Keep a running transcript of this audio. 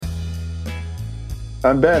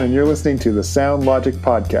I'm Ben, and you're listening to the Sound Logic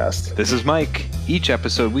Podcast. This is Mike. Each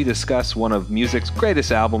episode, we discuss one of music's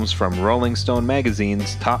greatest albums from Rolling Stone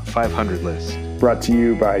magazine's Top 500 list. Brought to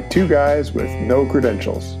you by two guys with no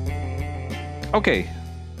credentials. Okay.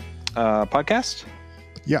 Podcast?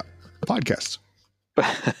 Yeah, podcast.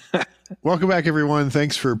 Welcome back, everyone.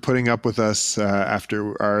 Thanks for putting up with us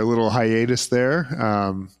after our little hiatus there.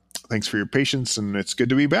 Thanks for your patience, and it's good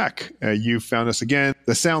to be back. You found us again.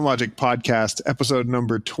 The Sound Logic Podcast, episode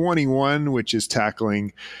number 21, which is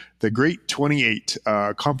tackling the Great 28,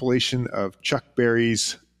 compilation of Chuck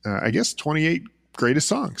Berry's, 28 greatest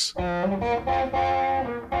songs.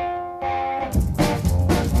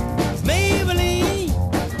 Maybelline,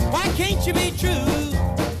 why can't you be true?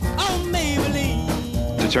 Oh,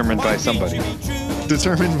 Maybelline. Determined by somebody.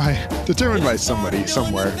 Determined by somebody,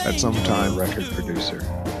 somewhere, at some time. Record producer.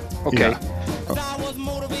 Okay.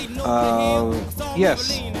 Yeah.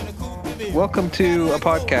 Yes. Welcome to a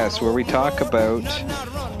podcast where we talk about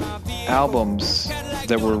albums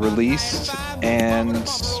that were released and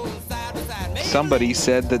somebody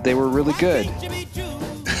said that they were really good.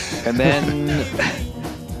 And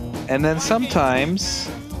then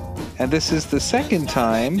sometimes, and this is the second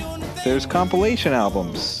time, there's compilation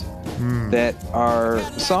albums that are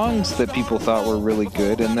songs that people thought were really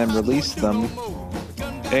good and then released them.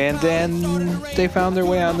 And then they found their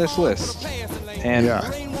way on this list. And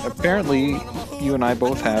apparently, you and I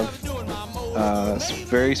both have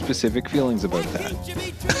very specific feelings about that.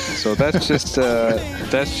 So that's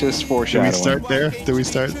just foreshadowing. Do we start there? Do we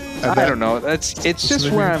start? I don't know. It's just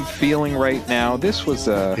where I'm feeling right now. This was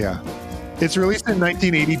It's released in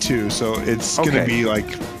 1982, so it's going to be like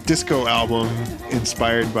disco album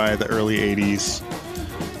inspired by the early 80s.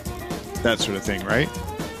 That sort of thing, right?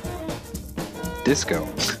 Disco.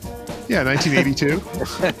 Yeah, 1982.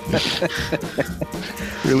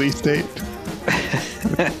 Release date.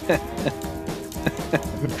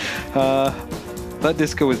 That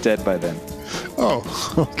disco was dead by then. Oh,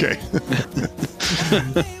 okay.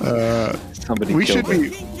 Somebody we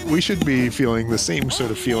killed should be feeling the same sort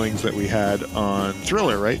of feelings that we had on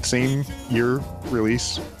Thriller, right? Same year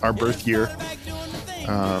release, our birth year.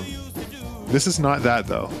 This is not that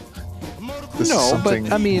though. No,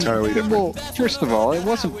 but I mean, entirely different. well, first of all, it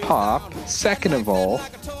wasn't pop. Second of all,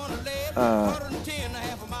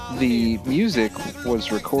 the music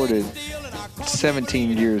was recorded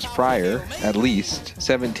 17 years prior, at least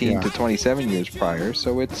 17 to 27 years prior.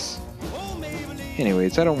 So it's,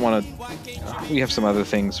 anyways, I don't want to. We have some other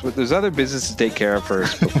things. There's other business to take care of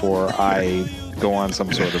first before I go on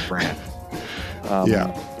some sort of rant.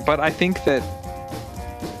 But I think that,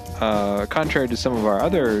 contrary to some of our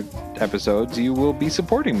other episodes, you will be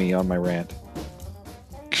supporting me on my rant.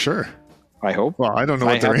 Sure. I hope. Well, I don't know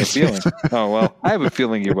what the rant is. Oh, well, I have a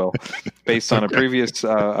feeling you will, based on a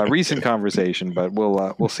recent conversation, but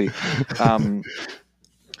we'll see.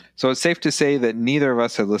 So it's safe to say that neither of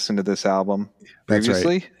us had listened to this album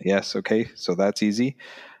previously. That's right. Yes. Okay. So that's easy.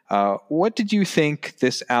 What did you think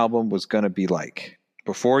this album was going to be like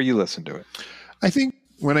before you listened to it? I think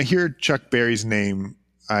when I hear Chuck Berry's name,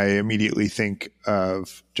 I immediately think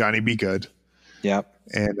of Johnny B. Good. Yep.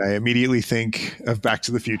 And I immediately think of Back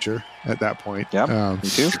to the Future at that point. Yep. Me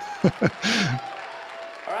too. All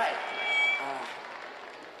right.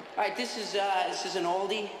 This is an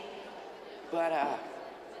oldie, but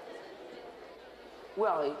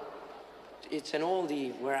well, it's an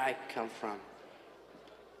oldie where I come from.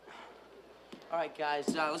 All right, guys,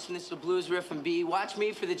 listen to this blues riff and B. Watch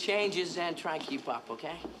me for the changes and try and keep up,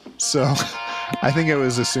 okay? So I think I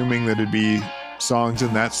was assuming that it'd be songs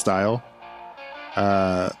in that style.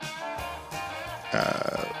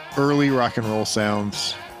 Early rock and roll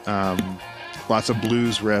sounds, lots of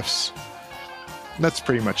blues riffs. That's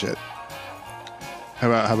pretty much it.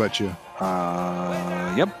 How about you?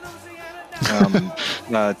 Yep.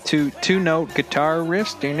 Two note guitar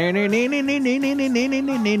riffs.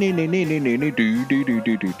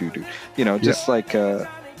 You know, just like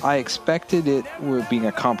I expected it, being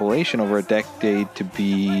a compilation over a decade, to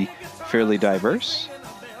be fairly diverse.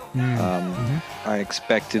 I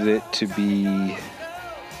expected it to be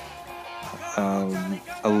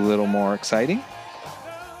a little more exciting.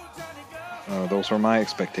 Those were my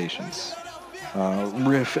expectations.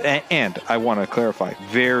 Riff, and I want to clarify,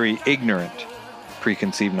 very ignorant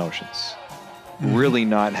preconceived notions. Really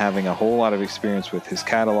not having a whole lot of experience with his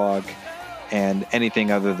catalog and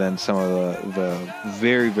anything other than some of the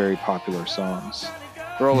very, very popular songs.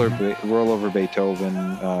 Roll Over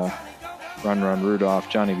Beethoven, Run Run Rudolph,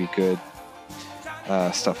 Johnny B. Good,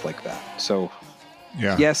 stuff like that. So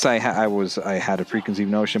yes, I had a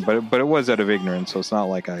preconceived notion, but it was out of ignorance, so it's not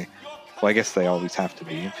like I Well, I guess they always have to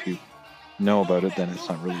be. If you know about it, then it's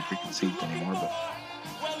not really preconceived anymore. But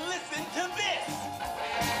Well, listen to this.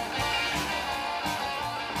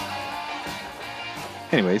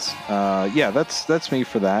 anyways, yeah, that's me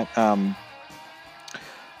for that.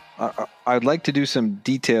 I'd like to do some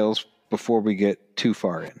details before we get too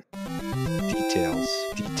far in. Details.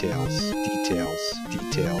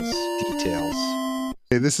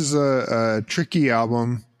 Okay, this is a tricky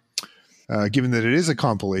album, given that it is a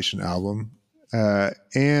compilation album,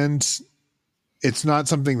 and it's not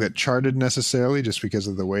something that charted necessarily just because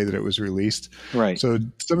of the way that it was released. Right. So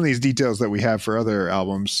some of these details that we have for other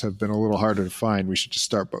albums have been a little harder to find. We should just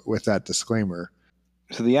start with that disclaimer.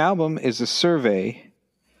 So the album is a survey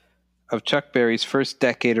of Chuck Berry's first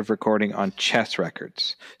decade of recording on Chess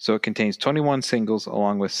Records. So it contains 21 singles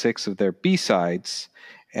along with 6 of their B-sides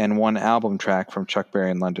and 1 album track from Chuck Berry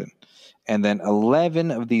in London. And then 11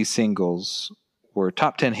 of these singles were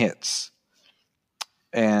top 10 hits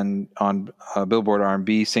and on Billboard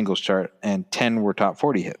R&B singles chart, and 10 were top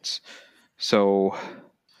 40 hits. So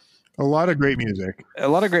A lot of great music.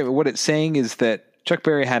 what it's saying is that Chuck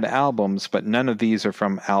Berry had albums, but none of these are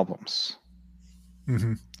from albums.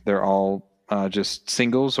 Mm-hmm. They're all just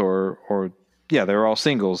singles they're all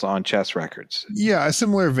singles on Chess Records. Yeah, a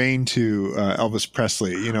similar vein to Elvis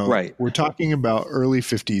Presley. Right. We're talking about early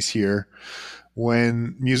 50s here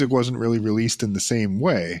when music wasn't really released in the same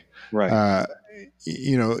way. Right.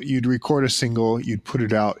 You'd record a single, you'd put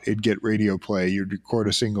it out, it'd get radio play. You'd record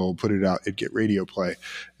a single, put it out, it'd get radio play.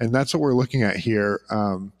 And that's what we're looking at here.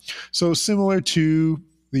 So similar to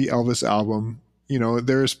the Elvis album,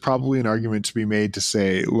 there's probably an argument to be made to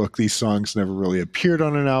say, look, these songs never really appeared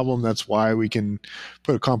on an album. That's why we can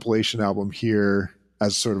put a compilation album here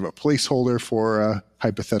as sort of a placeholder for a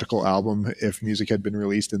hypothetical album if music had been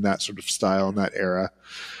released in that sort of style in that era.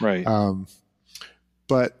 Right.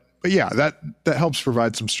 But yeah, that helps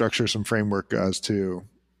provide some structure, some framework as to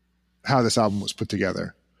how this album was put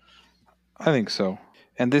together. I think so.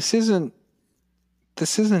 And this isn't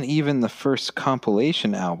even the first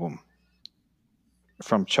compilation album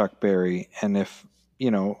from Chuck Berry. And if,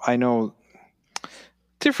 I know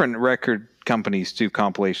different record companies do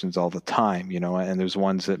compilations all the time, and there's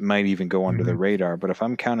ones that might even go under the radar. But if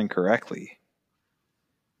I'm counting correctly,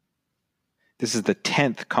 this is the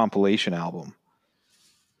 10th compilation album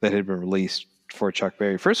that had been released for Chuck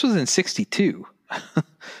Berry. First was in 1962.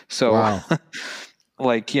 So, wow.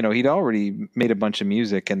 He'd already made a bunch of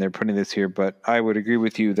music and they're putting this here. But I would agree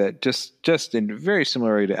with you that just in very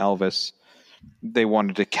similar to Elvis, they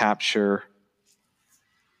wanted to capture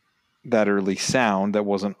that early sound that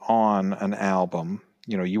wasn't on an album.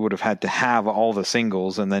 You would have had to have all the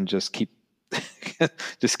singles and then just keep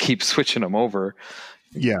switching them over.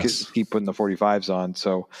 Yes. Keep putting the 45s on.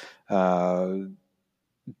 So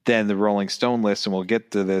then the Rolling Stone list, and we'll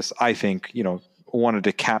get to this, I think, wanted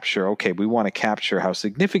to capture, we want to capture how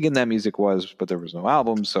significant that music was, but there was no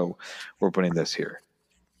album, so we're putting this here.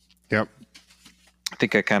 Yep. I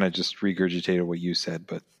think I kind of just regurgitated what you said,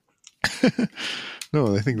 but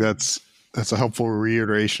no, I think that's a helpful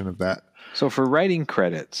reiteration of that. So for writing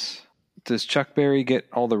credits, does Chuck Berry get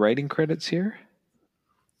all the writing credits here?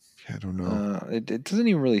 I don't know. It doesn't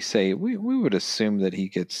even really say. We would assume that he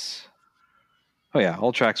gets. Oh yeah,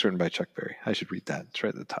 all tracks written by Chuck Berry. I should read that. It's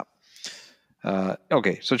right at the top.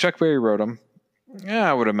 Okay, so Chuck Berry wrote them.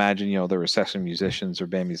 Yeah, I would imagine there were session musicians or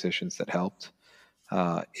band musicians that helped.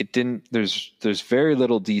 It didn't. There's very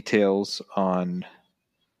little details on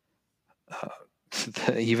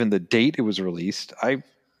even the date it was released. I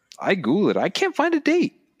Googled it. I can't find a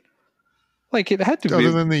date. It had to be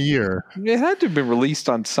other than the year. It had to have been released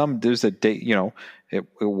on some. There's a date. It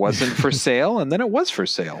wasn't for sale, and then it was for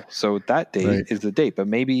sale. So that date is the date. But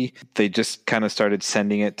maybe they just kind of started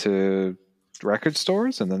sending it to record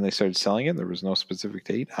stores, and then they started selling it. There was no specific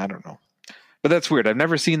date. I don't know. But that's weird. I've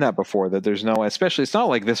never seen that before, that there's no, especially, it's not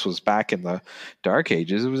like this was back in the dark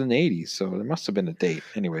ages. It was in the 80s, so there must have been a date.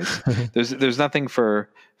 Anyways, there's nothing for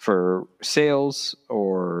sales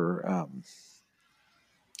or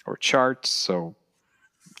charts. So,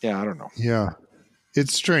 yeah, I don't know. Yeah,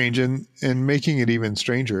 it's strange. And making it even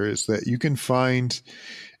stranger is that you can find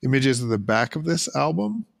images of the back of this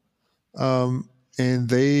album, and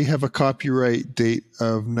they have a copyright date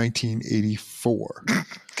of 1984.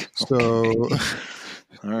 So,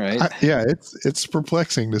 all right, yeah, it's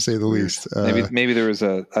perplexing to say the least. Maybe there was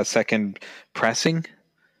a second pressing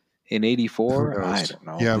in '84. I don't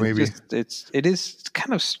know. Yeah, maybe it is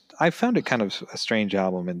kind of. I found it kind of a strange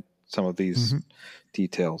album in some of these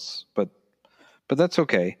details, but that's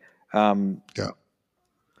okay. Yeah.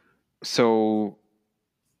 So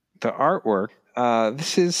the artwork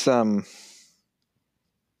This is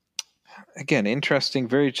again interesting,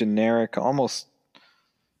 very generic, almost.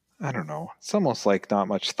 I don't know. It's almost like not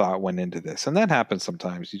much thought went into this, and that happens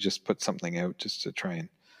sometimes. You just put something out just to try and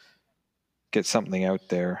get something out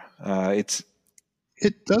there.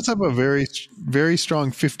 It does have a very, very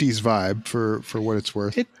strong 50s vibe for what it's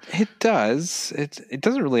worth. It does. It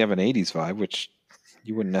doesn't really have an 80s vibe, which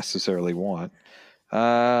you wouldn't necessarily want.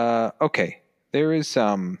 Okay. There is it's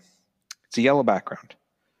a yellow background.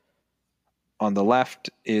 On the left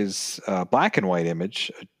is a black and white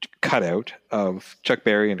image, a cutout of Chuck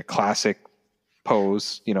Berry in a classic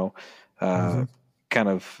pose, kind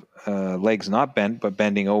of legs not bent, but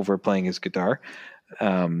bending over playing his guitar.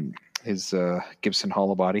 His Gibson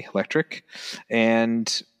hollow body electric,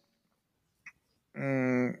 and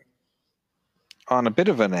on a bit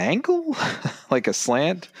of an angle, like a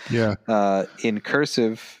slant, in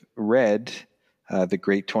cursive red, the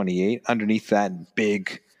Great 28. Underneath that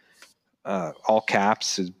big, all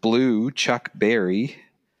caps, is blue Chuck Berry.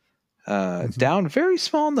 Down very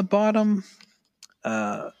small on the bottom,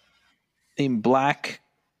 in black,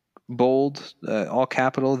 bold, all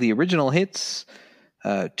capital, the original hits.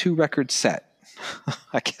 2 record set.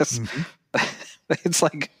 I guess it's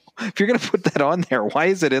like, if you're going to put that on there, why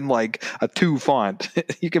is it in like a 2 font?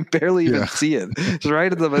 You can barely even see it. It's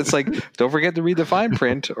right at the, it's like, don't forget to read the fine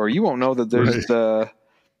print or you won't know that there's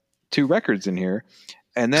 2 records in here.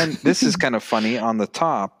 And then this is kind of funny on the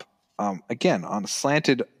top, again, on a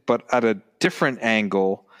slanted, but at a different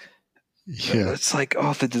angle. Yeah. It's like,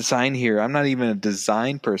 oh, the design here. I'm not even a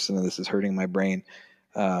design person and this is hurting my brain.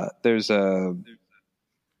 There's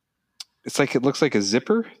it's like, it looks like a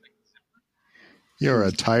zipper. Yeah, or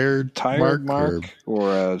a tire mark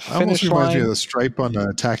or a finish almost reminds line. me of the stripe on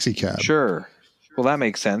a taxi cab. Sure. Well, that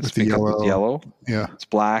makes sense. With the yellow. It's yellow. Yeah. It's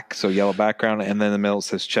black, so yellow background, and then in the middle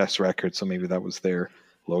says Chess Records, so maybe that was their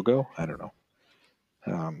logo. I don't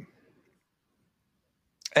know.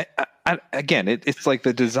 Again, it's like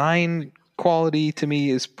the design quality to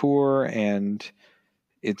me is poor, and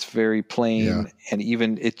it's very plain, and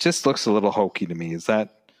even it just looks a little hokey to me. Is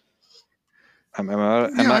that? Am I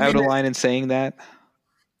out of line in saying that?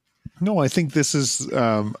 No, I think this is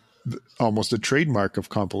almost a trademark of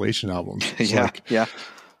compilation albums. Yeah.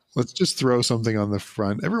 Let's just throw something on the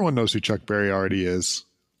front. Everyone knows who Chuck Berry already is.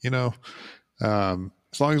 As long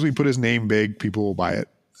as we put his name big, people will buy it.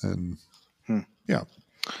 And yeah.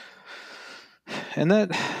 And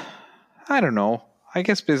that, I don't know. I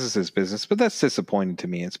guess business is business, but that's disappointing to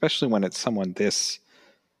me, especially when it's someone this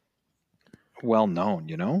well known,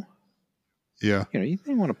 Yeah. You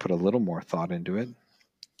want to put a little more thought into it.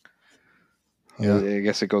 Yeah. I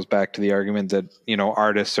guess it goes back to the argument that,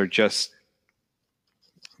 artists are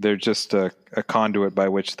they're just a conduit by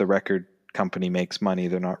which the record company makes money.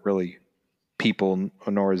 They're not really people,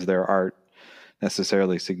 nor is their art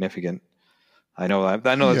necessarily significant. I know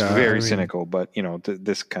that's very cynical, but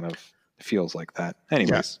this kind of feels like that.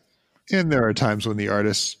 Anyways. Yeah. And there are times when the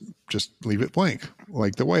artists just leave it blank,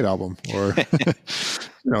 like the White Album, or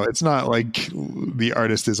it's not like the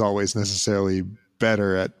artist is always necessarily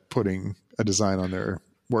better at putting a design on their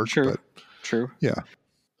work. True. But, True. Yeah.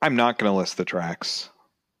 I'm not going to list the tracks.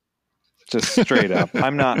 Just straight up.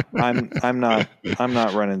 I'm not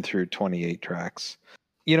running through 28 tracks.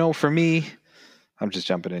 For me, I'm just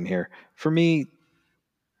jumping in here. For me,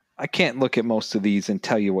 I can't look at most of these and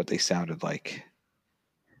tell you what they sounded like.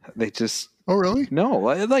 They just... Oh, really? No,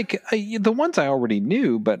 like the ones I already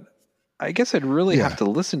knew, but I guess I'd really have to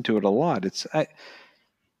listen to it a lot.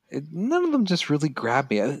 None of them just really grab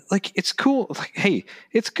me. It's cool. Like, hey,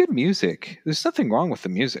 it's good music. There's nothing wrong with the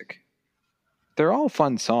music. They're all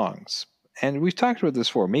fun songs. And we've talked about this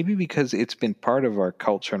before, maybe because it's been part of our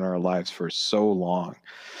culture and our lives for so long.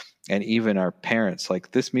 And even our parents,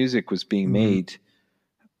 like this music was being made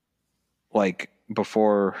like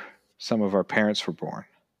before some of our parents were born.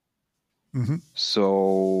 Mm-hmm.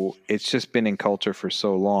 So it's just been in culture for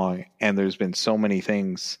so long, and there's been so many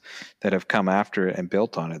things that have come after it and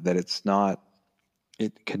built on it that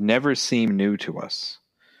it could never seem new to us.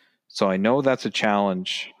 So I know that's a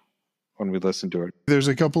challenge when we listen to it. There's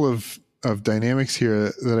a couple of dynamics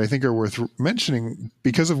here that I think are worth mentioning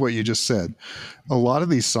because of what you just said. A lot of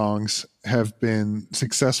these songs have been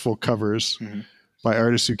successful covers by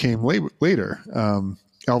artists who came later.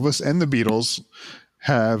 Elvis and the Beatles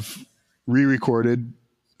have re-recorded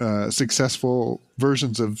successful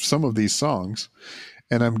versions of some of these songs,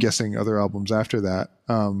 and I'm guessing other albums after that.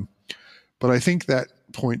 But I think that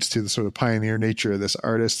points to the sort of pioneer nature of this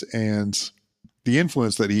artist and the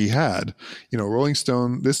influence that he had. Rolling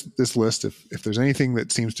Stone, this list, if there's anything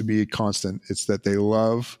that seems to be constant, it's that they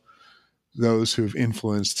love those who've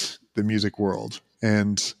influenced the music world.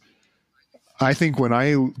 And I think when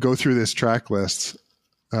I go through this track list,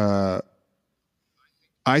 I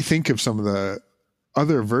think of some of the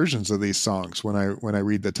other versions of these songs when I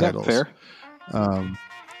read the titles. Yeah, fair.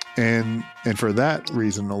 And for that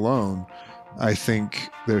reason alone, I think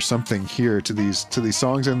there's something here to these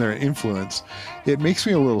songs and their influence. It makes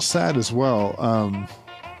me a little sad as well.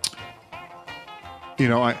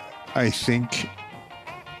 I think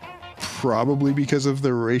probably because of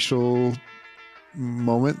the racial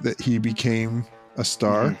moment that he became a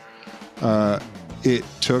star, it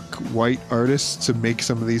took white artists to make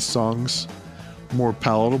some of these songs more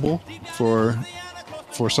palatable for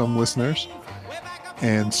some listeners.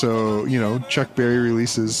 And so, Chuck Berry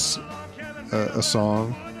releases a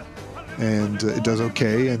song and it does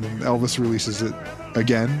okay, and then Elvis releases it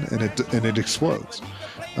again and it explodes.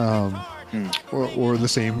 Or the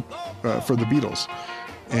same for the Beatles,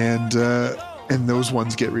 and those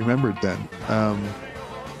ones get remembered then.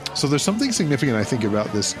 So there's something significant, I think,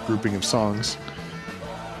 about this grouping of songs,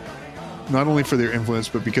 not only for their influence,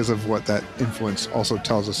 but because of what that influence also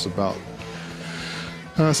tells us about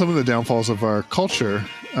some of the downfalls of our culture.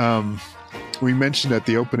 We mentioned at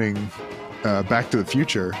the opening Back to the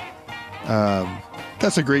Future.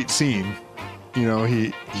 That's a great scene.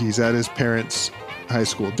 He's at his parents' high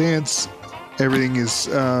school dance. Everything has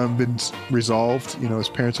been resolved. His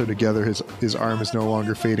parents are together. His arm is no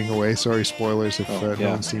longer fading away. Sorry, spoilers if no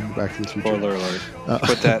one's seen Back to the Future. Spoiler alert.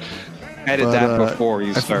 Edit that before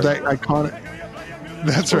you start. That iconic.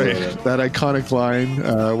 That's right. That iconic line.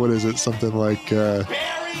 What is it? Something like. Barry,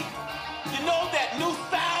 you know that new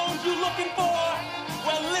sound you're looking for?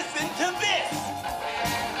 Well, listen to this.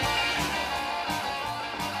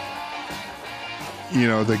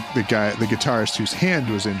 The guitarist whose hand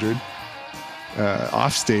was injured,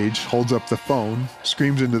 off stage, holds up the phone,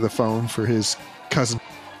 screams into the phone for his cousin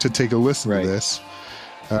to take a listen to this.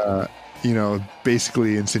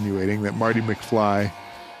 Basically insinuating that Marty McFly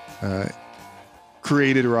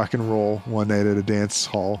created rock and roll one night at a dance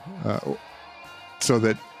hall, so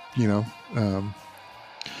that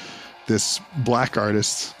this black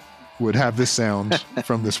artist would have this sound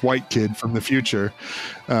from this white kid from the future.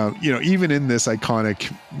 Even in this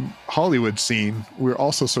iconic Hollywood scene, we're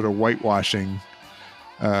also sort of whitewashing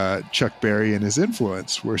Chuck Berry and his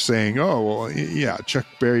influence. We're saying, oh, well, yeah, Chuck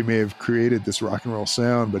Berry may have created this rock and roll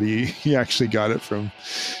sound, but he actually got it from,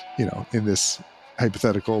 in this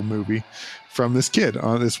hypothetical movie, from this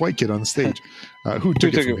white kid on the stage. Who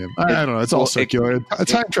took it from him? I don't know. It's all circular.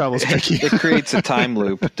 Time travel is tricky. It creates a time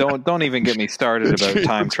loop. Don't even get me started about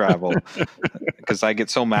time travel, because I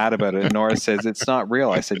get so mad about it. Nora says it's not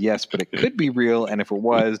real. I said yes, but it could be real. And if it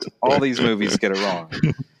was, all these movies get it wrong.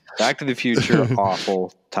 Back to the Future,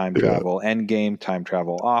 awful. Time travel. Endgame, time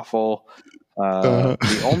travel, awful.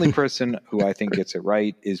 The only person who I think gets it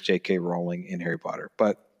right is J.K. Rowling in Harry Potter.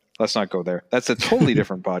 But let's not go there. That's a totally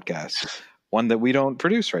different podcast. One that we don't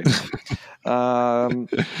produce right now.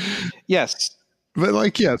 Yes. But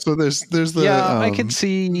so there's the... Yeah, I could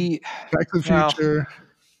see... Back to the Future.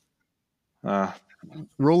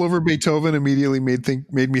 Roll Over Beethoven immediately made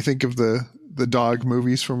me think of the dog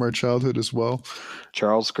movies from our childhood as well.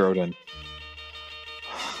 Charles Grodin.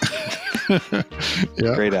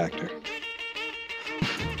 Yeah. Great actor.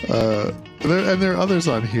 There are others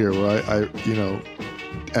on here where I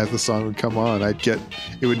as the song would come on, it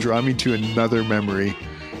would draw me to another memory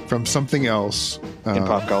from something else in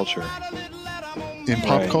pop culture.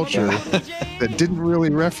 That didn't really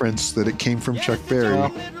reference that it came from Chuck Berry,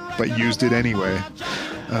 but used it anyway.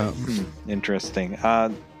 Interesting.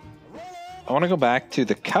 I want to go back to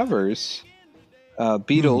the covers.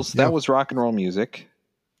 Beatles, that was rock and roll music.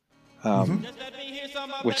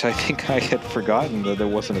 Which I think I had forgotten that there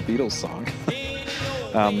wasn't a Beatles song.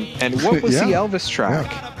 And what was the Elvis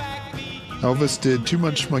track? Yeah. Elvis did Too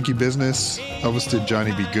Much Monkey Business. Elvis did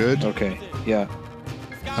Johnny Be Good. Okay, yeah.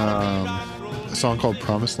 A song called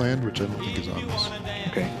Promised Land, which I don't think is on this.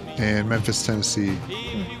 Okay. And Memphis, Tennessee,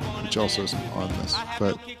 which also isn't on this.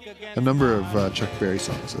 But a number of Chuck Berry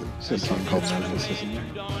songs. There's a song called Memphis, isn't there?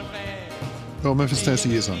 Oh, Memphis,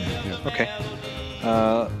 Tennessee is on here, yeah. Okay.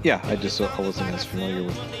 I wasn't as familiar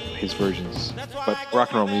with his versions. But rock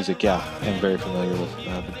and roll music, I'm very familiar with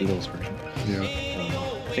the Beatles version. Yeah.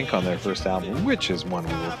 I think on their first album, which is one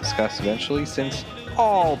we will discuss eventually, since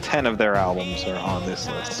all 10 of their albums are on this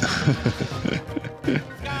list.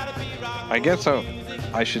 I guess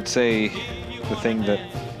I should say the thing that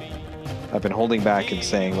I've been holding back and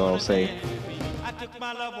saying, well, I'll say,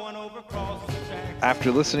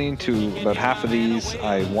 after listening to about half of these,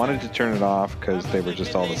 I wanted to turn it off because they were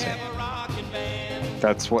just all the same.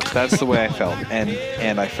 That's the way I felt,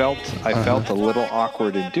 and I felt a little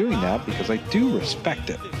awkward in doing that because I do respect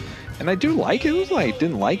it, and I do like it. It was like I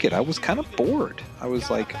didn't like it. I was kind of bored. I was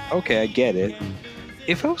like, okay, I get it.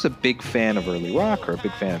 If I was a big fan of early rock or a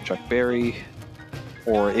big fan of Chuck Berry,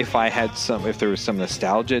 or if there was some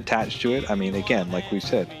nostalgia attached to it, I mean, again, like we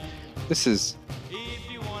said, there's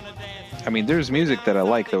music that I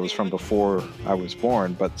like that was from before I was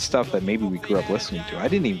born, but stuff that maybe we grew up listening to. I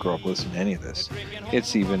didn't even grow up listening to any of this.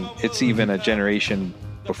 It's even a generation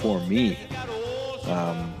before me.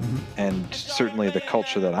 And certainly the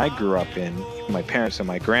culture that I grew up in, my parents and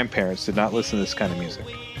my grandparents did not listen to this kind of music.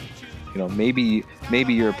 You know, maybe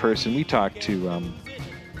you're a person. We talked to a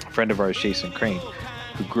friend of ours, Jason Crane,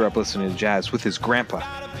 who grew up listening to jazz with his grandpa.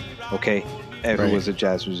 Okay. And who was a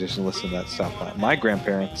jazz musician, listened to that stuff. My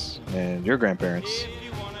grandparents and your grandparents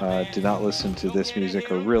did not listen to this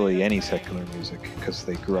music or really any secular music because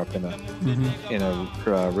they grew up in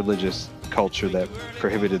a religious culture that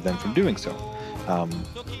prohibited them from doing so.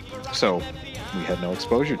 So we had no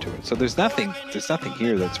exposure to it. So there's nothing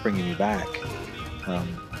here that's bringing me back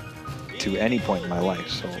to any point in my life.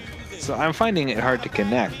 So I'm finding it hard to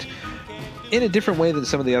connect in a different way than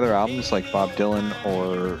some of the other albums like Bob Dylan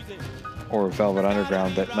or Velvet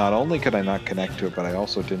Underground, that not only could I not connect to it, but I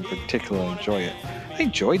also didn't particularly enjoy it. I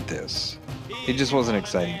enjoyed this. It just wasn't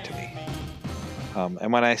exciting to me.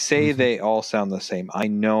 And when I say they all sound the same, I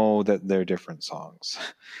know that they're different songs.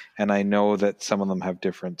 And I know that some of them have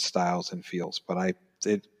different styles and feels, but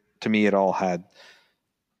to me, it all had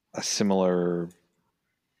a similar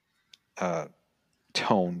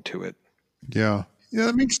tone to it. Yeah,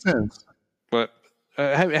 that makes sense. But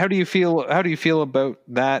how do you feel? How do you feel about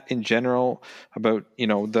that in general? About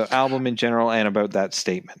the album in general, and about that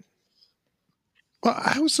statement? Well,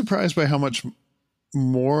 I was surprised by how much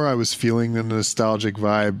more I was feeling the nostalgic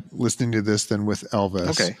vibe listening to this than with Elvis.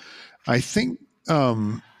 Okay, I think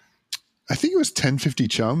it was 1050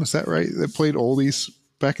 Chum. Is that right? That played oldies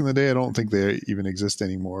back in the day. I don't think they even exist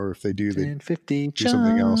anymore. If they do, they 1050 do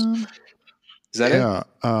something else. Is that it?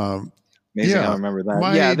 Amazing. I remember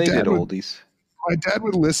that. They did oldies. My dad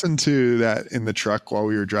would listen to that in the truck while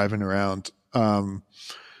we were driving around. And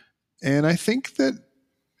I think there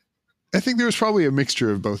was probably a mixture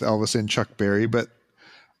of both Elvis and Chuck Berry, but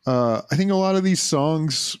I think a lot of these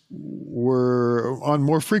songs were on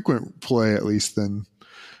more frequent play, at least in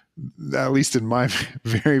my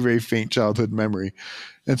very, very faint childhood memory.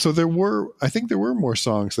 And so I think there were more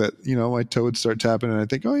songs that, my toe would start tapping and I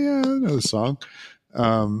think, oh yeah, I know the song.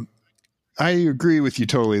 I agree with you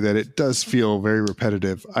totally that it does feel very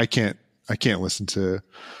repetitive. I can't listen to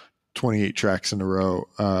 28 tracks in a row.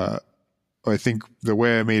 I think the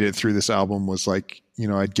way I made it through this album was like,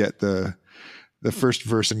 I'd get the first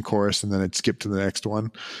verse and chorus and then I'd skip to the next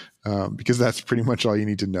one, because that's pretty much all you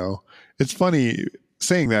need to know. It's funny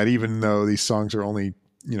saying that, even though these songs are only,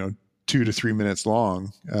 2 to 3 minutes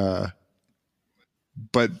long.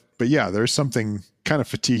 But yeah, there's something kind of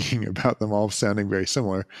fatiguing about them all sounding very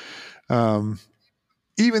similar. Even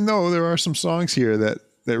though there are some songs here that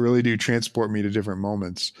really do transport me to different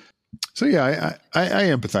moments. So yeah, I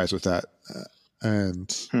empathize with that, and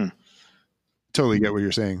totally get what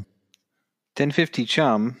you're saying. 1050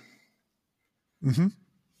 Chum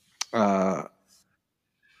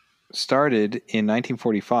started in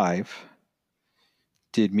 1945,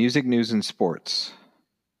 did music, news, and sports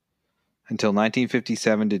until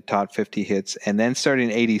 1957, did Top 50 Hits, and then started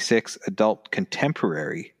in 86, Adult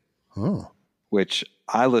Contemporary, which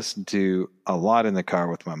I listened to a lot in the car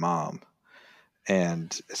with my mom,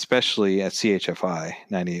 and especially at CHFI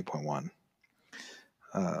 98.1.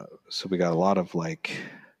 So we got a lot of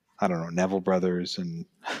Neville Brothers and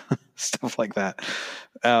stuff like that.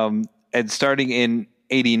 And starting in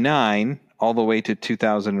 89 all the way to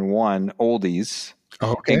 2001, oldies,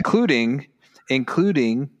 including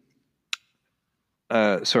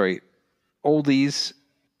oldies,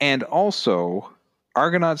 and also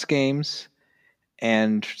Argonauts games,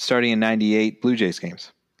 and starting in 98, Blue Jays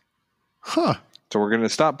games. Huh. So we're going to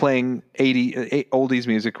stop playing oldies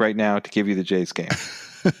music right now to give you the Jays game,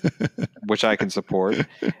 which I can support.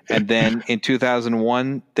 And then in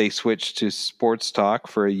 2001, they switched to sports talk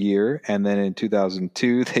for a year. And then in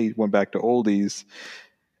 2002, they went back to oldies.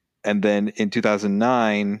 And then in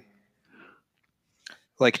 2009,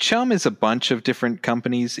 Chum is a bunch of different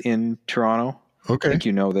companies in Toronto. Okay. I think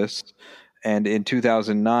you know this. And in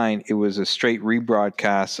 2009, it was a straight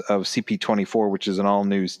rebroadcast of CP24, which is an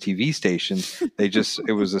all-news TV station.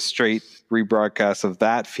 It was a straight rebroadcast of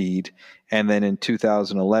that feed. And then in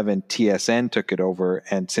 2011, TSN took it over.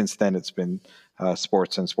 And since then, it's been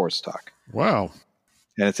sports and sports talk. Wow.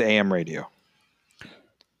 And it's AM radio.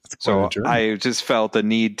 So I just felt the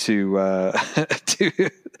need to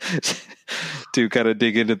to kind of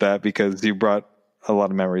dig into that because you brought a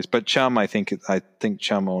lot of memories. But Chum, I think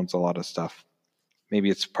Chum owns a lot of stuff. Maybe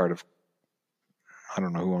it's part of, I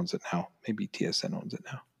don't know who owns it now. Maybe TSN owns it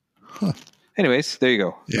now. Huh. Anyways, there you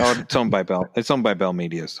go. Yeah. Oh, it's owned by Bell. It's owned by Bell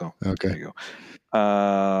Media. So okay. There you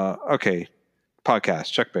go. Okay.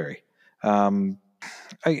 Podcast, Chuck Berry. I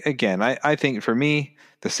think for me,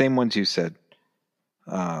 the same ones you said.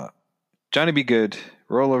 Johnny B. Good,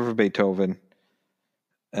 Roll Over Beethoven,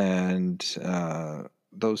 and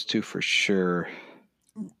those two for sure.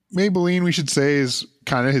 Maybelline, we should say, is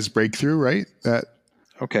kind of his breakthrough, right? That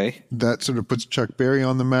sort of puts Chuck Berry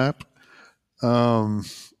on the map.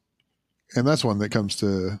 And that's one that comes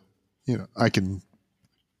to, I can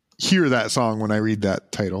hear that song when I read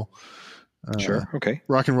that title. Sure. Okay.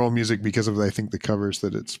 Rock and roll music because of, I think, the covers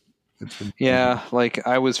that it's been. Yeah. Like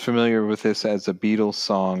I was familiar with this as a Beatles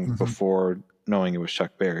song before knowing it was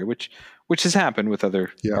Chuck Berry, which has happened with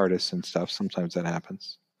other artists and stuff. Sometimes that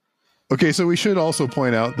happens. Okay. So we should also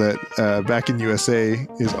point out that Back in USA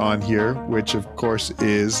is on here, which of course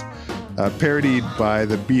is parodied by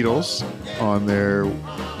the Beatles on their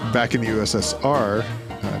Back in the USSR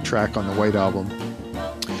track on the White Album.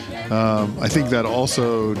 I think that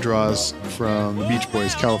also draws from the Beach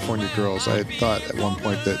Boys' California Girls. I had thought at one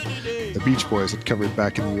point that the Beach Boys had covered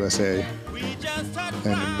Back in the USA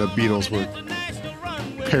and the Beatles were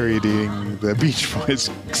parodying the Beach Boys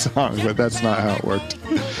song, but that's not how it worked.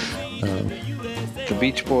 The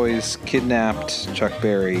Beach Boys kidnapped Chuck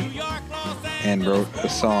Berry and wrote a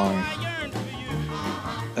song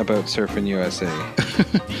about surfing USA.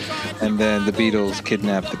 And then the Beatles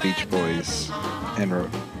kidnapped the Beach Boys and wrote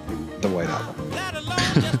the White Album.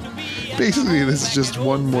 Basically, this is just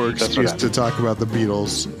one more excuse to talk about the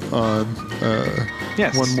Beatles on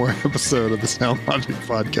one more episode of the Sound Logic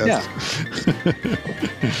podcast. Yeah.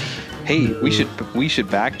 Hey, we should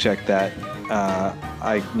back check that.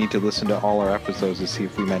 I need to listen to all our episodes to see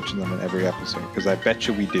if we mention them in every episode, because I bet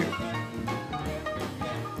you we do.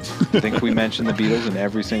 Think we mention the Beatles in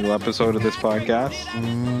every single episode of this podcast?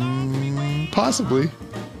 Possibly.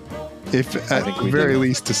 If at the very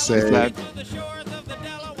least to say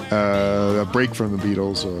a break from the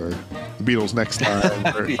Beatles or the Beatles next time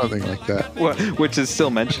or something like that. Well, which is still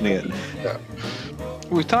mentioning it. Yeah.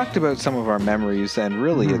 We've talked about some of our memories, and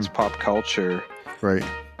really it's pop culture. Right.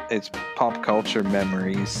 It's pop culture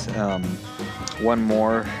memories. One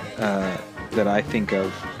more that I think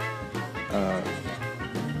of,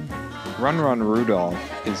 Run Run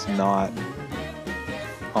Rudolph is not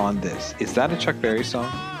on this. Is that a Chuck Berry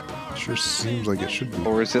song? Sure seems like it should be.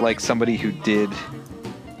 Or is it like somebody who did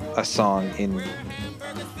a song in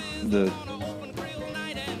the...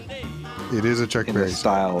 It is a Chuck Berry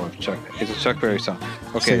style of Chuck. It's a Chuck Berry song.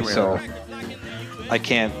 Okay, so I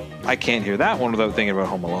can't hear that one without thinking about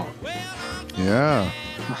Home Alone. Yeah.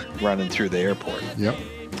 Running through the airport. Yep.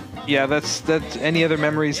 Yeah, that's any other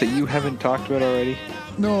memories that you haven't talked about already?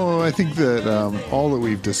 No, I think that all that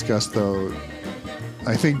we've discussed, though,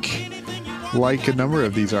 I think, like a number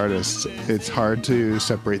of these artists, it's hard to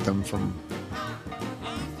separate them from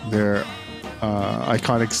their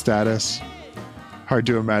iconic status. Hard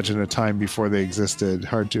to imagine a time before they existed.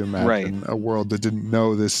 Hard to imagine a world that didn't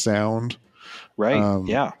know this sound. Right.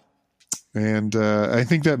 Yeah. And I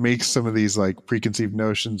think that makes some of these like preconceived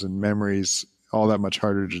notions and memories all that much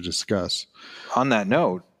harder to discuss. On that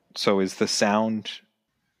note, so is the sound,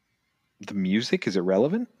 the music, is it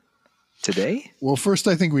relevant today? Well, first,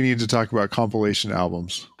 I think we need to talk about compilation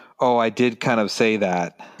albums. Oh, I did kind of say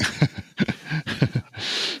that.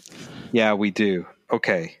 Yeah, we do.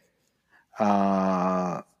 Okay.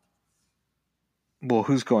 Well,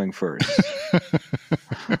 who's going first?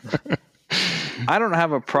 I don't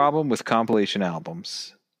have a problem with compilation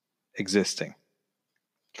albums existing.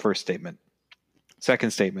 First statement.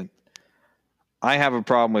 Second statement. I have a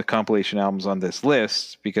problem with compilation albums on this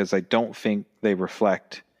list because I don't think they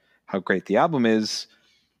reflect how great the album is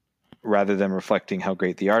rather than reflecting how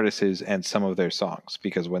great the artist is and some of their songs.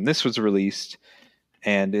 Because when this was released,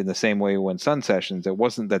 and in the same way when Sun Sessions, it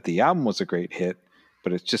wasn't that the album was a great hit,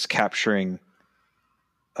 but it's just capturing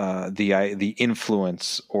the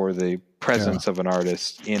influence or the presence of an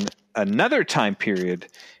artist in another time period.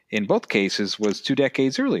 In both cases, was 2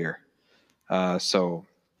 decades earlier. So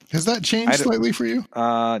has that changed slightly for you?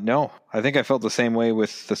 No, I think I felt the same way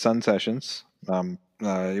with the Sun Sessions.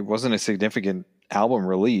 It wasn't a significant album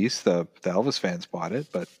release. The Elvis fans bought it,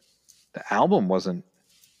 but the album wasn't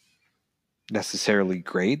necessarily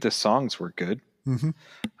great. The songs were good.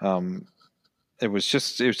 Mm-hmm. It's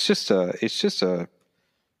just a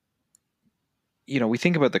we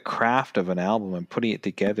think about the craft of an album and putting it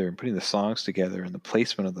together and putting the songs together and the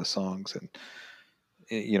placement of the songs and,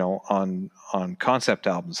 on concept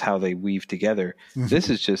albums, how they weave together. Mm-hmm. This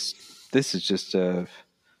is just an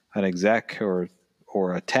exec or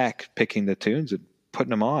a tech picking the tunes and putting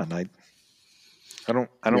them on. I don't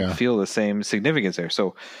feel the same significance there.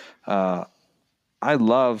 So, I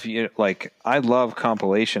love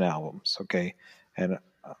compilation albums. Okay. And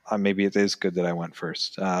maybe it is good that I went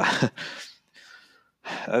first.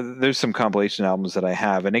 There's some compilation albums that I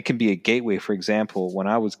have, and it can be a gateway. For example, when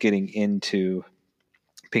I was getting into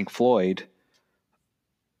Pink Floyd,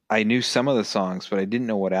 I knew some of the songs, but I didn't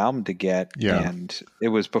know what album to get. Yeah. And it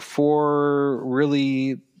was before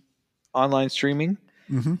really online streaming.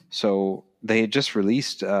 Mm-hmm. So they had just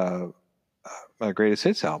released a greatest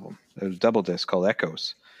hits album. It was a double disc called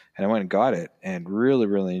Echoes. And I went and got it and really,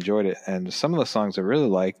 really enjoyed it. And some of the songs I really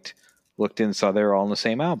liked, looked in, saw they were all on the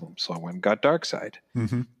same album. So I went and got Dark Side.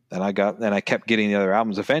 Mm-hmm. Then I kept getting the other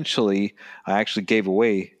albums. Eventually, I actually gave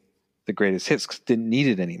away the greatest hits because I didn't need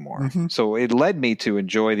it anymore. Mm-hmm. So it led me to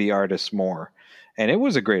enjoy the artist more. And it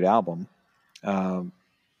was a great album. It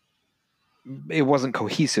wasn't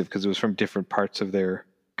cohesive because it was from different parts of their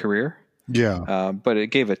career. Yeah. But it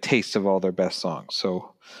gave a taste of all their best songs.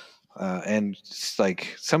 So, and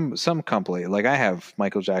like some compilation, like I have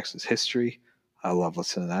Michael Jackson's History. I love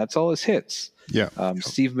listening to that. It's all his hits. Yeah.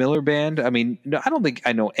 Steve Miller Band. I mean, no, I don't think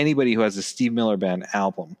I know anybody who has a Steve Miller Band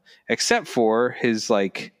album except for his,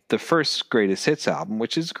 like, the first greatest hits album,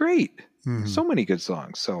 which is great. Mm-hmm. So many good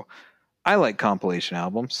songs. So I like compilation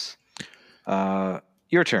albums.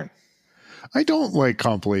 Your turn. I don't like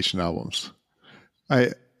compilation albums.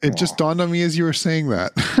 It just dawned on me as you were saying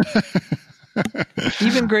that.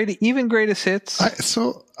 even greatest hits.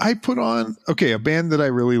 I put on, a band that I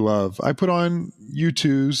really love. I put on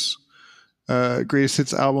U2's greatest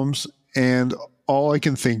hits albums, and all I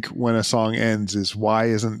can think when a song ends is, why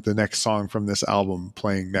isn't the next song from this album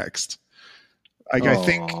playing next? I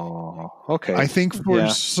think for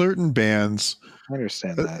certain bands, I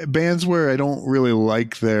understand that. Bands where I don't really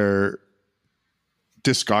like their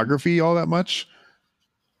discography all that much,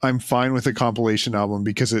 I'm fine with a compilation album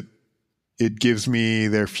because it gives me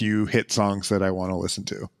their few hit songs that I want to listen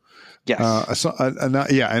to. Yes. And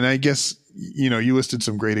I guess, you listed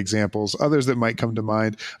some great examples, others that might come to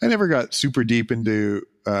mind. I never got super deep into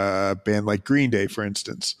a band like Green Day, for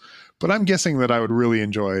instance, but I'm guessing that I would really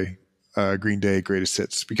enjoy Green Day greatest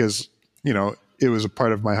hits because, it was a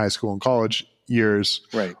part of my high school and college years.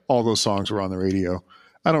 Right. All those songs were on the radio.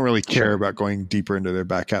 I don't really care about going deeper into their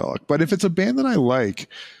back catalog, but if it's a band that I like,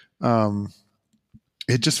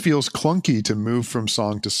 it just feels clunky to move from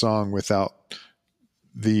song to song without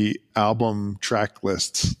the album track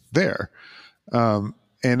lists there. And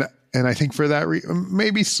I think for that,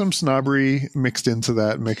 maybe some snobbery mixed into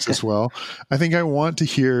that mix as well. I think I want to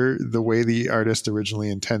hear the way the artist originally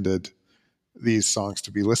intended these songs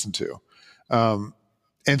to be listened to.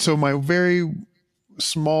 And so my very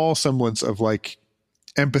small semblance of like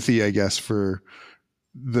empathy, I guess, for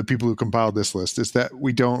the people who compiled this list is that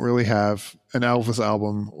we don't really have an Elvis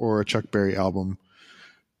album or a Chuck Berry album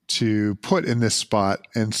to put in this spot.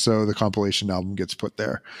 And so the compilation album gets put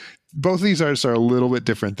there. Both of these artists are a little bit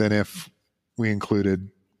different than if we included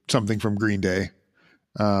something from Green Day.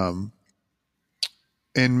 And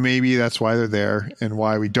maybe that's why they're there and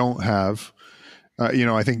why we don't have,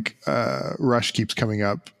 I think Rush keeps coming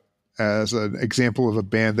up as an example of a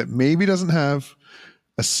band that maybe doesn't have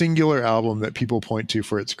a singular album that people point to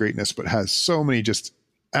for its greatness, but has so many just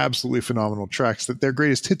absolutely phenomenal tracks that their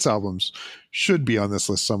greatest hits albums should be on this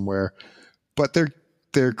list somewhere. But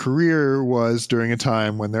their career was during a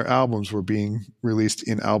time when their albums were being released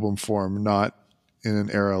in album form, not in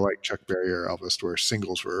an era like Chuck Berry or Elvis where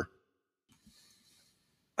singles were.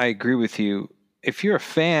 I agree with you. If you're a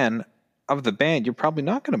fan of the band, you're probably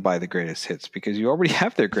not going to buy the greatest hits because you already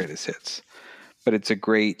have their greatest hits. But it's a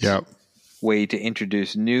great way to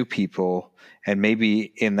introduce new people, and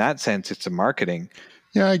maybe in that sense it's a marketing.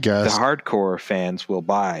 Yeah, I guess. The hardcore fans will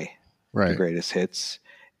buy the greatest hits,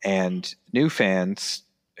 and new fans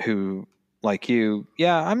who, like you,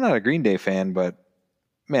 I'm not a Green Day fan, but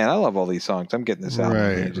man, I love all these songs. I'm getting this album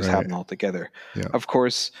and just have them all together. Yeah. Of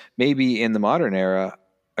course, maybe in the modern era,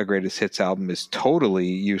 a greatest hits album is totally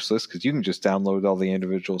useless because you can just download all the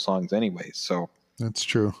individual songs anyways. So that's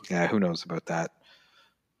true. Yeah, who knows about that?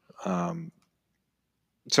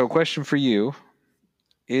 So question for you,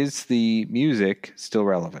 is the music still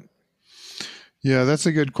relevant? Yeah, that's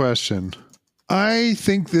a good question. I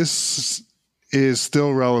think this is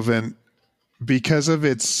still relevant because of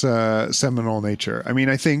its seminal nature. I mean,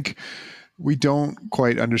 I think we don't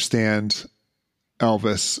quite understand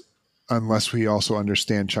Elvis unless we also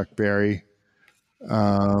understand Chuck Berry.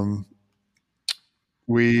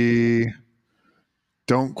 We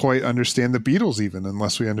don't quite understand the Beatles even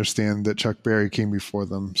unless we understand that Chuck Berry came before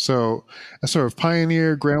them. So a sort of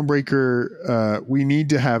pioneer, groundbreaker, we need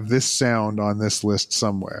to have this sound on this list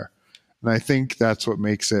somewhere. And I think that's what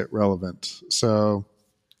makes it relevant. So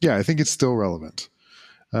yeah, I think it's still relevant.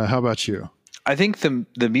 How about you? I think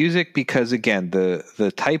the music, because again,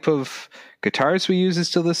 the type of guitars we use is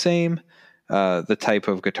still the same. The type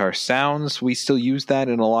of guitar sounds, we still use that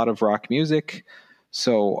in a lot of rock music.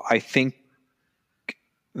 So I think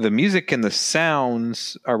the music and the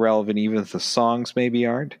sounds are relevant, even if the songs maybe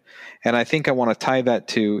aren't. And I think I want to tie that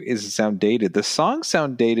to, is it sound dated? The songs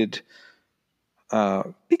sound dated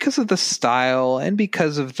because of the style and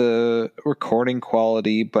because of the recording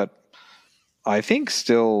quality, but I think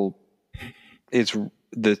still it's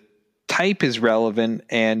the type is relevant.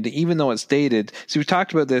 And even though it's dated, so we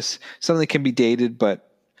talked about this, something can be dated,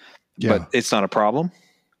 but it's not a problem.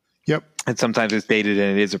 Yep. And sometimes it's dated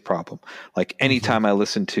and it is a problem. Like anytime I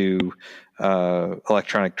listen to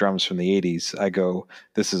electronic drums from the 80s, I go,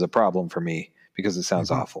 this is a problem for me because it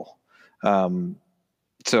sounds awful.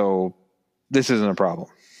 So this isn't a problem.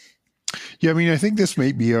 Yeah, I mean, I think this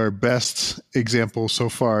may be our best example so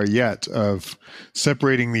far yet of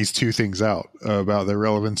separating these two things out about their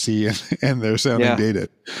relevancy and their sounding dated.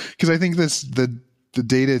 Because I think the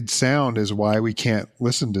dated sound is why we can't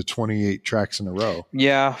listen to 28 tracks in a row.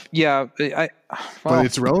 Yeah. But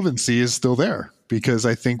its relevancy is still there, because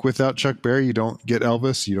I think without Chuck Berry, you don't get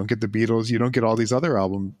Elvis, you don't get the Beatles, you don't get all these other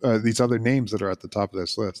these other names that are at the top of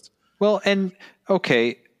this list. Well, and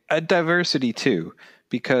okay, a diversity too,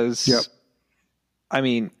 because I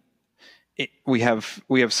mean, we have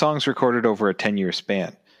songs recorded over a 10-year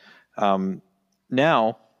span.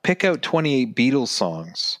 Now pick out 28 Beatles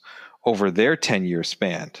songs over their 10-year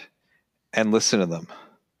span and listen to them.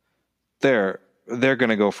 They're going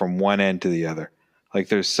to go from one end to the other. Like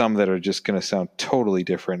there's some that are just going to sound totally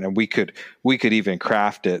different, and we could even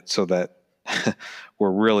craft it so that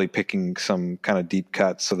we're really picking some kind of deep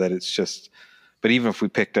cuts so that it's just. But even if we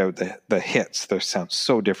picked out the hits, they sound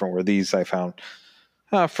so different. Where these I found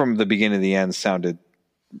from the beginning to the end sounded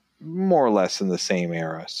more or less in the same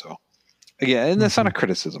era. So again, and that's not a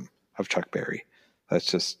criticism of Chuck Berry. That's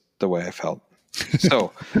just the way I felt.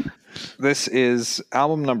 So this is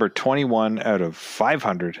album number 21 out of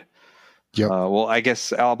 500. Yep. Well, I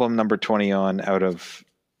guess album number 21 out of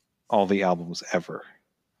all the albums ever.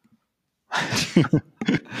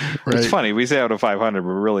 Right. It's funny. We say out of 500, but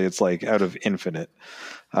really it's like out of infinite.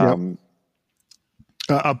 Up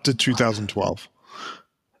to 2012.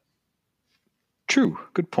 True.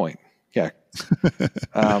 Good point. Yeah.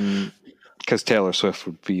 Because Taylor Swift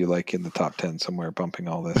would be like in the top 10 somewhere bumping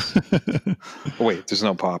all this. Wait, there's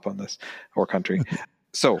no pop on this or country.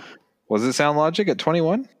 So was it Sound Logic at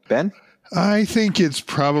 21? Ben? I think it's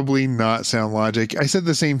probably not Sound Logic. I said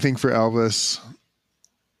the same thing for Elvis.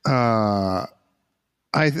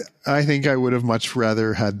 I think I would have much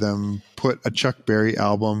rather had them put a Chuck Berry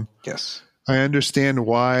album. Yes. I understand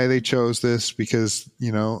why they chose this, because,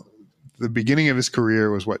 the beginning of his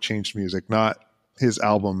career was what changed music, not his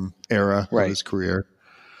album era of his career.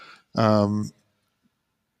 But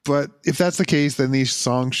if that's the case, then these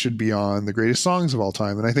songs should be on the greatest songs of all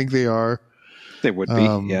time. And I think they are. They would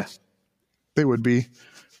be. Yeah. They would be.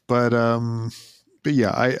 But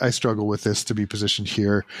yeah, I struggle with this to be positioned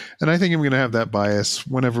here. And I think I'm going to have that bias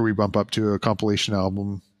whenever we bump up to a compilation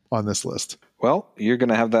album on this list. Well, you're going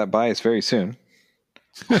to have that bias very soon.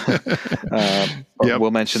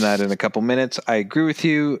 We'll mention that in a couple minutes. I agree with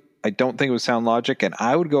you. I don't think it was Sound Logic. And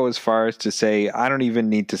I would go as far as to say, I don't even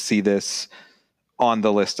need to see this on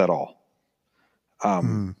the list at all.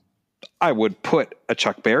 I would put a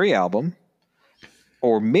Chuck Berry album.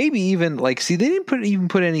 Or maybe even they didn't even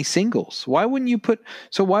put any singles. Why wouldn't you put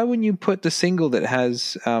the single that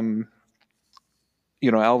has,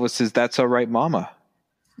 Elvis's "That's All Right, Mama"?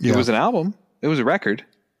 Yeah. It was an album. It was a record. It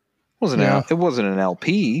wasn't an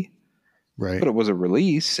LP, right? But it was a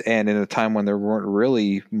release, and in a time when there weren't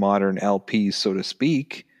really modern LPs, so to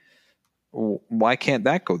speak. Why can't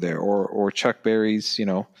that go there? Or Chuck Berry's,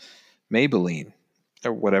 Maybelline,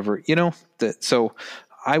 or whatever, so.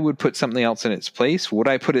 I would put something else in its place. Would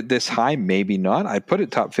I put it this high? Maybe not. I'd put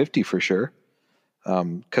it top 50 for sure,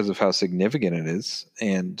 because of how significant it is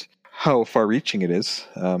and how far-reaching it is.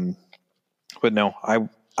 But no, I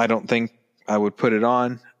don't think I would put it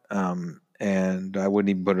on, and I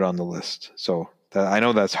wouldn't even put it on the list. So I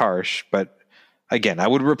know that's harsh, but again, I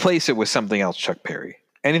would replace it with something else, Chuck Berry.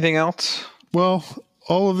 Anything else? Well,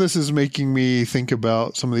 all of this is making me think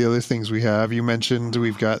about some of the other things we have. You mentioned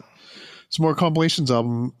we've got some more compilations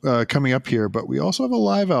album coming up here, but we also have a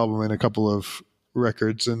live album and a couple of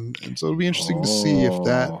records, and so it'll be interesting to see if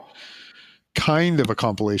that kind of a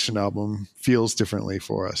compilation album feels differently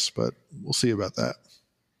for us, but we'll see about that.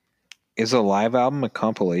 Is a live album a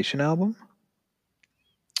compilation album?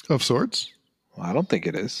 Of sorts? Well, I don't think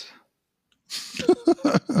it is.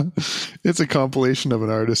 It's a compilation of an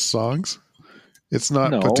artist's songs. It's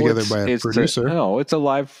not put together by a producer. It's a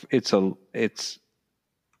live. It's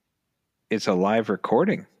a live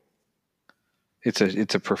recording. It's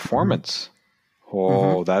a performance.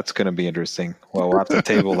 Oh, that's going to be interesting. Well, we'll have to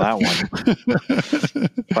table that one.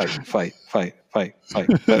 Fight.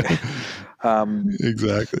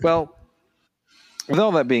 Exactly. Well, with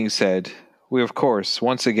all that being said, we, of course,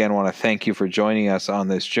 once again want to thank you for joining us on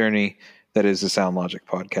this journey that is the Sound Logic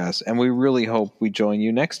podcast. And we really hope we join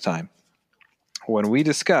you next time when we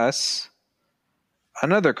discuss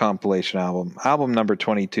another compilation album number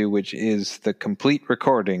 22, which is the complete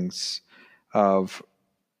recordings of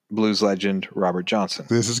blues legend Robert Johnson.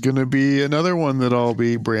 This is going to be another one that I'll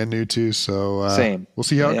be brand new to, so same. We'll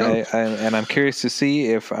see how it goes. And I'm curious to see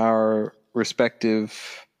if our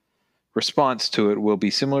respective response to it will be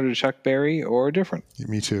similar to Chuck Berry or different.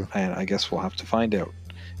 Me too. And I guess we'll have to find out.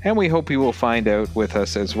 And we hope you will find out with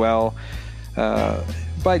us as well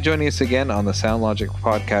by joining us again on the Sound Logic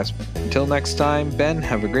podcast. Until next time, Ben,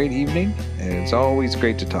 have a great evening, and it's always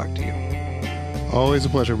great to talk to you. Always a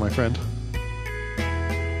pleasure, my friend.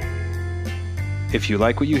 If you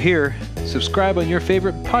like what you hear, subscribe on your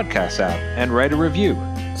favorite podcast app and write a review.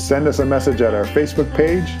 Send us a message at our Facebook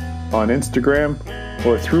page, on Instagram,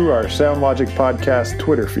 or through our Sound Logic Podcast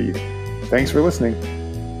Twitter feed. Thanks for listening.